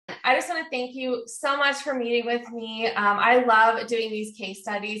I just want to thank you so much for meeting with me. I love doing these case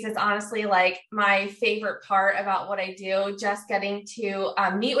studies. It's honestly like my favorite part about what I do, just getting to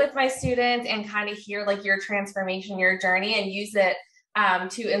meet with my students and kind of hear like your transformation, your journey, and use it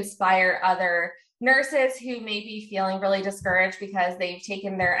to inspire other nurses who may be feeling really discouraged because they've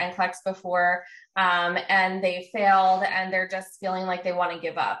taken their NCLEX before and they failed and they're just feeling like they want to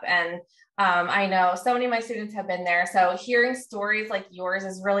give up. And I know so many of my students have been there. So hearing stories like yours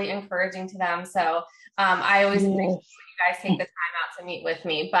is really encouraging to them. So I always appreciate when you guys take the time out to meet with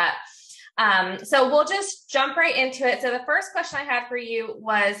me. But so we'll just jump right into it. So the first question I had for you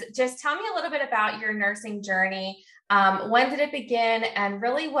was just tell me a little bit about your nursing journey. When did it begin and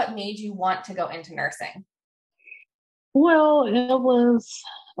really what made you want to go into nursing? Well, it was,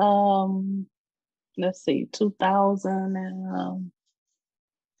 let's see, 2000,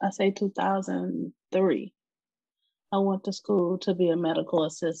 I say 2003. I went to school to be a medical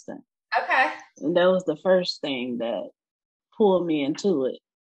assistant. Okay. And that was the first thing that pulled me into it.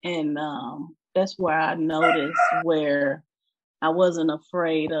 And that's where I noticed where I wasn't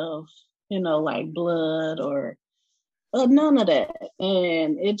afraid of, like blood or none of that.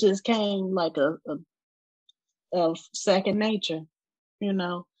 And it just came like a second nature, you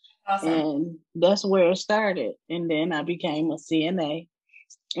know. Awesome. And that's where it started. And then I became a CNA.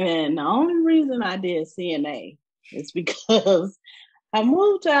 And the only reason I did CNA is because I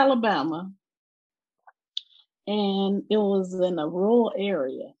moved to Alabama and it was in a rural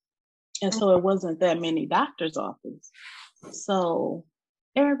area. And so it wasn't that many doctor's offices. So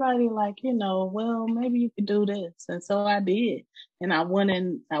everybody well, maybe you could do this. And so I did. And I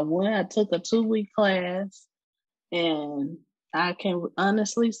took a 2-week class and I can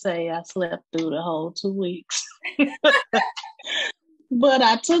honestly say I slept through the whole 2 weeks. But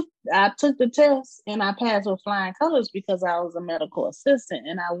I took the test and I passed with flying colors because I was a medical assistant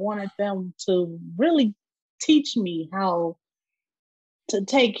and I wanted them to really teach me how to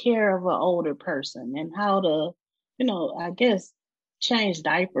take care of an older person and how to, I guess change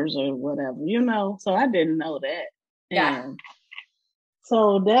diapers or whatever, So I didn't know that. Yeah. And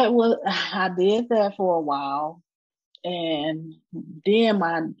so I did that for a while. And then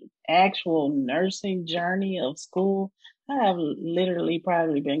my actual nursing journey of school, I have literally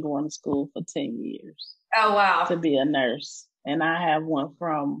probably been going to school for 10 years. Oh, wow. To be a nurse. And I have one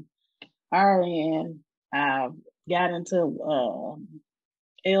from RN. I got into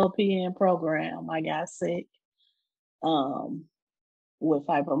LPN program. I got sick with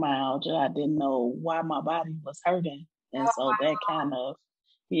fibromyalgia. I didn't know why my body was hurting. And so wow. that kind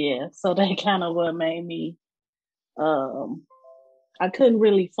of what made me I couldn't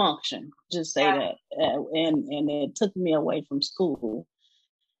really function, just say that. And it took me away from school.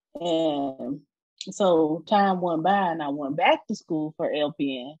 And so time went by and I went back to school for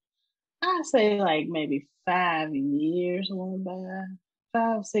LPN. I'd say like maybe 5 years went by,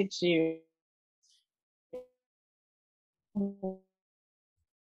 5, 6 years.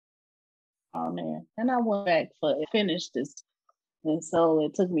 On there. And I went back finished this. And so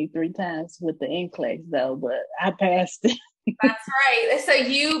it took me 3 times with the NCLEX though, but I passed it. That's right. So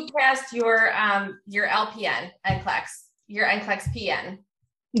you passed your LPN NCLEX, your NCLEX PN.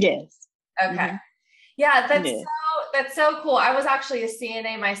 Yes. Okay. Mm-hmm. Yeah, that's so cool. I was actually a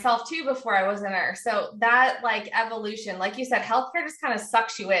CNA myself too before I was a nurse. So that like evolution, like you said, healthcare just kind of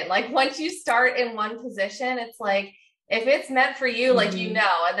sucks you in. Like once you start in one position, it's like if it's meant for you, like and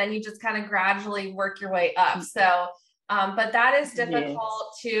then you just kind of gradually work your way up. So but that is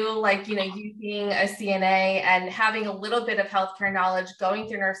difficult too, like, you being a CNA and having a little bit of healthcare knowledge, going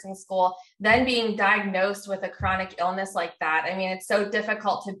through nursing school, then being diagnosed with a chronic illness like that. I mean, it's so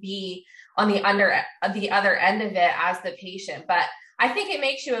difficult to be on the other end of it as the patient, but I think it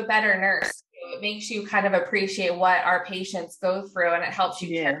makes you a better nurse. It makes you kind of appreciate what our patients go through and it helps you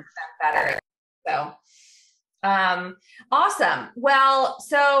care for them better. So awesome. Well,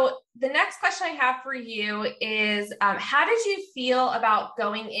 so the next question I have for you is, how did you feel about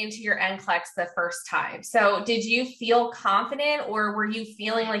going into your NCLEX the first time? So did you feel confident or were you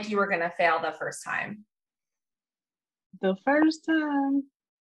feeling like you were going to fail the first time? The first time,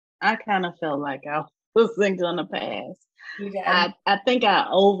 I kind of felt like I wasn't going to pass. You did? I think I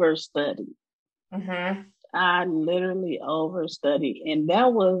overstudied. Mm-hmm. I literally overstudied. And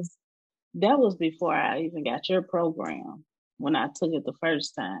that was before I even got your program when I took it the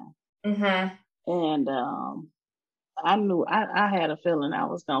first time. Mm-hmm. And I knew I had a feeling I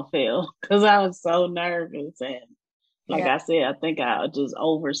was going to fail because I was so nervous. And like I said, I think I just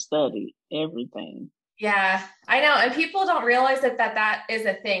overstudied everything. Yeah, I know. And people don't realize that is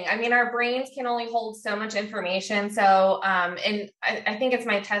a thing. I mean, our brains can only hold so much information. So, and I think it's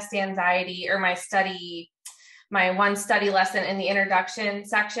my test anxiety or my one study lesson in the introduction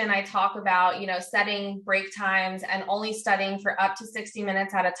section. I talk about, setting break times and only studying for up to 60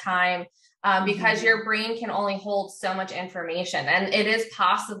 minutes at a time. Because your brain can only hold so much information, and it is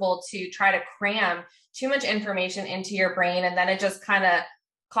possible to try to cram too much information into your brain, and then it just kind of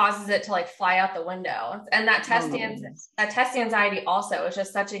causes it to like fly out the window. And that test anxiety also is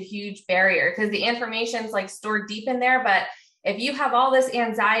just such a huge barrier because the information's like stored deep in there. But if you have all this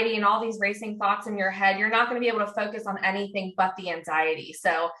anxiety and all these racing thoughts in your head, you're not going to be able to focus on anything but the anxiety.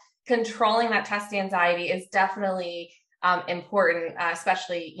 So controlling that test anxiety is definitely important,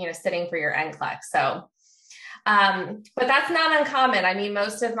 especially, sitting for your NCLEX. So but that's not uncommon. I mean,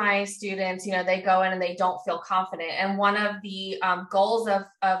 most of my students, they go in and they don't feel confident. And one of the goals of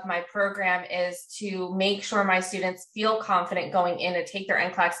my program is to make sure my students feel confident going in to take their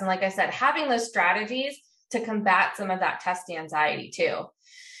NCLEX. And like I said, having those strategies to combat some of that test anxiety too.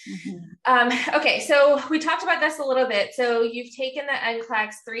 Okay, so we talked about this a little bit. So you've taken the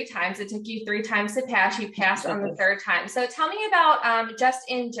NCLEX 3 times. It took you 3 times to pass. You passed on the 3rd time. So tell me about just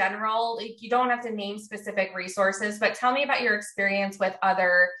in general. You don't have to name specific resources, but tell me about your experience with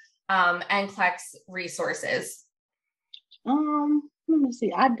other NCLEX resources. Let me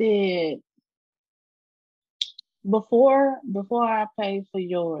see. I did before I paid for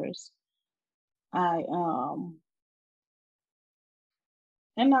yours.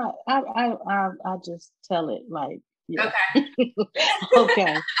 And I just tell it like, yeah. Okay.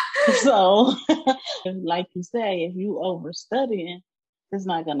 Okay. So, like you say, if you overstudying, it's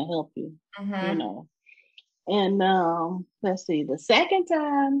not going to help you, And let's see, the second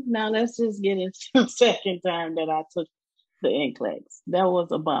time. Now let's just get into the second time that I took the NCLEX. That was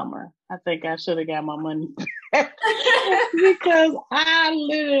a bummer. I think I should have got my money back because I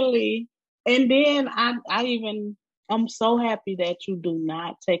literally, and then I'm so happy that you do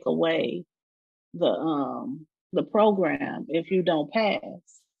not take away the program if you don't pass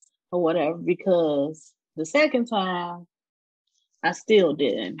or whatever, because the second time I still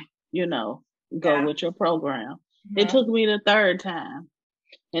didn't, go with your program. It took me the 3rd time.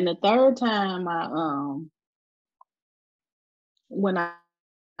 And the 3rd time when I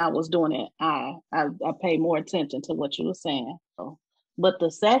was doing it, I paid more attention to what you were saying. But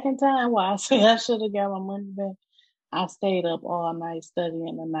the second time why I say I should have got my money back, I stayed up all night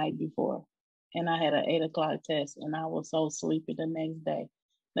studying the night before, and I had an 8 o'clock test, and I was so sleepy the next day.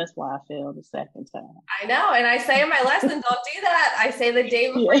 That's why I failed the second time. I know, and I say in my lesson, don't do that. I say the day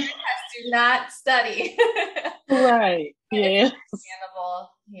before your test, do not study. Right. Yeah. Understandable.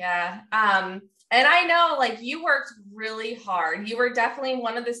 Yeah. And I know, like, you worked really hard. You were definitely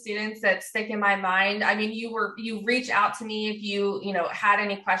one of the students that stick in my mind. I mean, you reach out to me if you had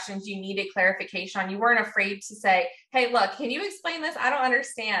any questions you needed clarification on. You weren't afraid to say, hey, look, can you explain this? I don't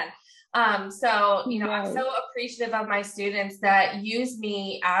understand. So, Right. I'm so appreciative of my students that use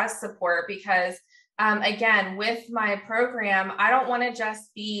me as support because again, with my program, I don't want to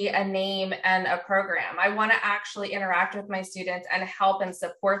just be a name and a program. I want to actually interact with my students and help and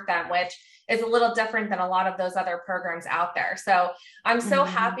support them, which is a little different than a lot of those other programs out there. So I'm so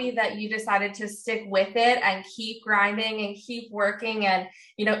happy that you decided to stick with it and keep grinding and keep working. And,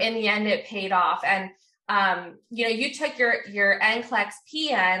 in the end, it paid off. And you took your NCLEX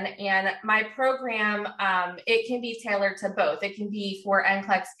PN, and my program, it can be tailored to both. It can be for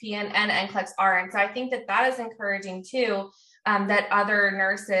NCLEX PN and NCLEX RN. So I think that is encouraging too, that other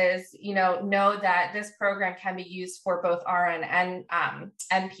nurses, know that this program can be used for both RN and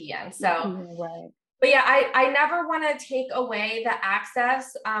PN. So, right. But yeah, I never want to take away the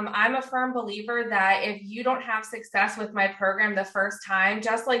access. I'm a firm believer that if you don't have success with my program the first time,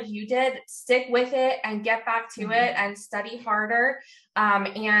 just like you did, stick with it and get back to it and study harder.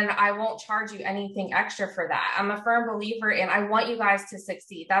 And I won't charge you anything extra for that. I'm a firm believer and I want you guys to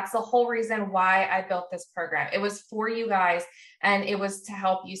succeed. That's the whole reason why I built this program. It was for you guys and it was to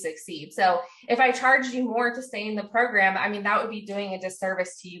help you succeed. So if I charged you more to stay in the program, I mean, that would be doing a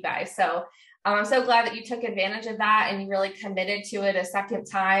disservice to you guys. So I'm so glad that you took advantage of that and you really committed to it a second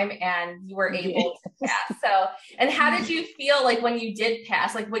time and you were able to pass. So, and how did you feel like when you did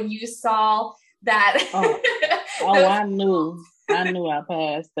pass, like when you saw that? I knew I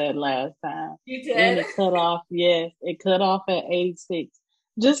passed that last time. You did? And it cut off. Yes, it cut off at 86.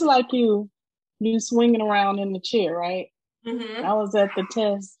 Just like you swinging around in the chair, right? Mm-hmm. I was at the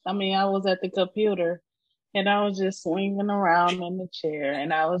test. I was at the computer. And I was just swinging around in the chair,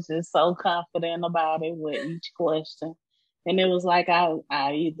 and I was just so confident about it with each question. And it was like I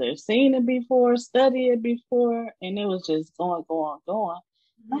either seen it before, studied it before, and it was just going, going, going.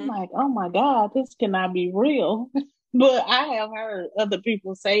 I'm Mhm. like, oh my God, this cannot be real. But I have heard other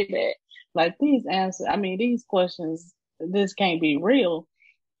people say that, like these answers, I mean, these questions, this can't be real.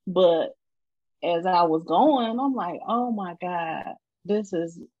 But as I was going, I'm like, oh my God, this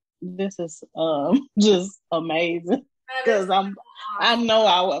is just amazing. That is Because I awesome. know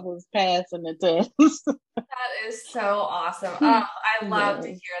I was passing the test. That is so awesome. Oh, I love to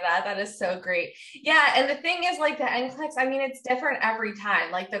Yes. hear that. That is so great. Yeah, and the thing is, like the NCLEX, I mean, it's different every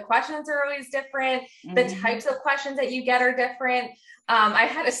time. Like the questions are always different. The Mm-hmm. types of questions that you get are different. I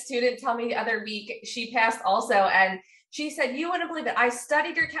had a student tell me the other week she passed also, and she said, "You wouldn't believe it. I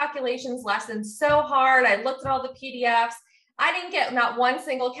studied your calculations lesson so hard. I looked at all the PDFs. I didn't get not one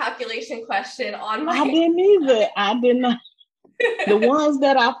single calculation question on I my." didn't either. I did not. The ones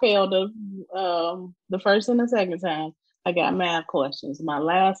that I failed the first and the second time, I got math questions. My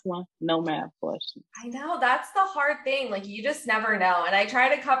last one, no math questions. I know that's the hard thing. Like you just never know. And I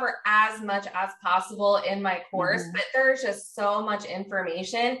try to cover as much as possible in my course, Mm-hmm. but there's just so much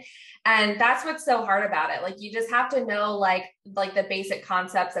information. And that's what's so hard about it. Like you just have to know like the basic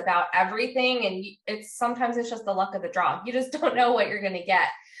concepts about everything. And it's sometimes it's just the luck of the draw. You just don't know what you're going to get.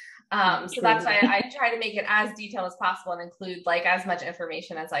 So that's True. why I try to make it as detailed as possible and include like as much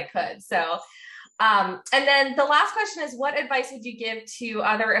information as I could. So and then the last question is, what advice would you give to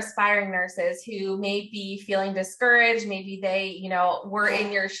other aspiring nurses who may be feeling discouraged? Maybe they, were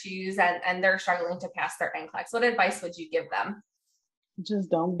in your shoes and they're struggling to pass their NCLEX. What advice would you give them? Just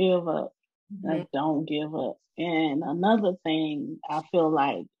don't give up. Mhm. Don't give up. And another thing I feel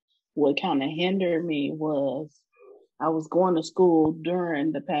like what kind of hindered me was I was going to school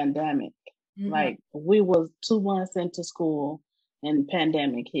during the pandemic. Mhm. Like we was 2 months into school and the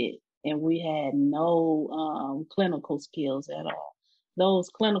pandemic hit and we had no clinical skills at all. Those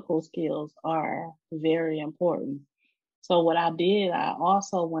clinical skills are very important. So what I did, I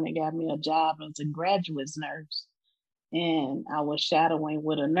also went and got me a job as a graduate nurse and I was shadowing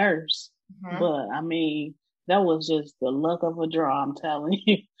with a nurse. Mhm. But I mean, that was just the luck of a draw, I'm telling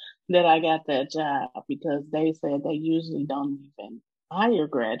you, that I got that job because they said they usually don't even hire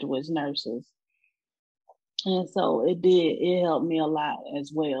graduate nurses. And so it helped me a lot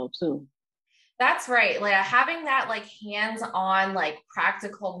as well too. That's right. Like having that like hands-on like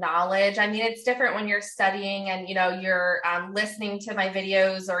practical knowledge. I mean, it's different when you're studying and you're listening to my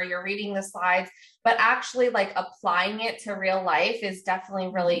videos or you're reading the slides, but actually like applying it to real life is definitely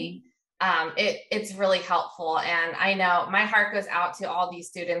really Mm-hmm. it's really helpful. And I know my heart goes out to all these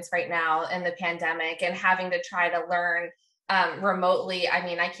students right now in the pandemic and having to try to learn remotely. I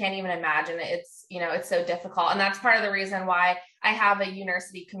mean, I can't even imagine it. It's so difficult. And that's part of the reason why I have a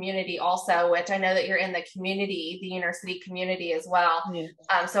UNursity community also, which I know that you're in the community, the UNursity community as well. Yes.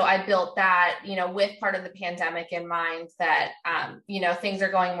 So I built that, with part of the pandemic in mind that, things are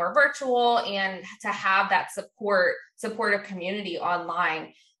going more virtual and to have that supportive community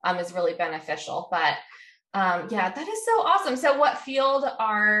online is really beneficial. But yeah, that is so awesome. So what field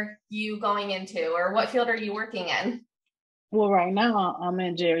are you going into or what field are you working in? Well, right now I'm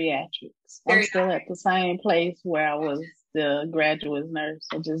in geriatrics. I'm Very still at the same place where I was the graduate nurse.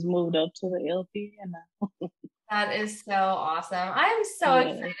 I just moved up to the LPN now. That is so awesome. I'm so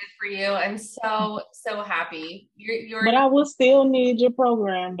Yes. excited for you and so, so happy. You're But I will still need your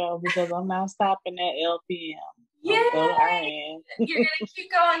program though, because I'm not stopping at LPM. I'm Yay! go to RN. You're gonna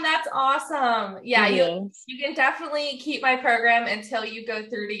keep going. That's awesome. Yeah, you Yes. you can definitely keep my program until you go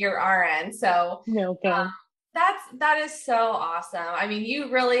through to your RN. So Yeah, okay. that is so awesome. I mean, you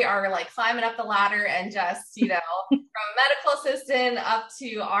really are like climbing up the ladder and just, from medical assistant up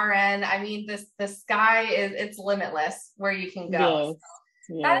to RN. I mean, the sky is it's limitless where you can go.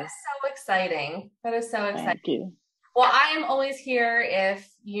 Yes. That Yes. is so exciting. That is so exciting. Thank you. Well, I am always here if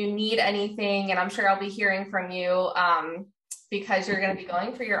you need anything, and I'm sure I'll be hearing from you because you're going to be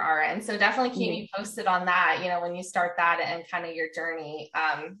going for your RN. So definitely keep Yeah. me posted on that, when you start that and kind of your journey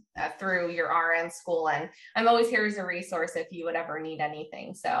through your RN school. And I'm always here as a resource if you would ever need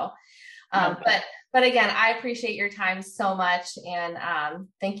anything. So, um, Okay. but but again, I appreciate your time so much, and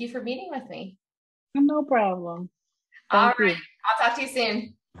thank you for meeting with me. No problem. All Thank right, you. I'll talk to you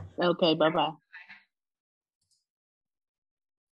soon. Okay. Bye bye.